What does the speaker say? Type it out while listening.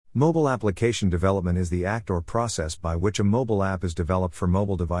Mobile application development is the act or process by which a mobile app is developed for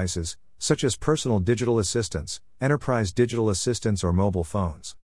mobile devices, such as personal digital assistants, enterprise digital assistants, or mobile phones.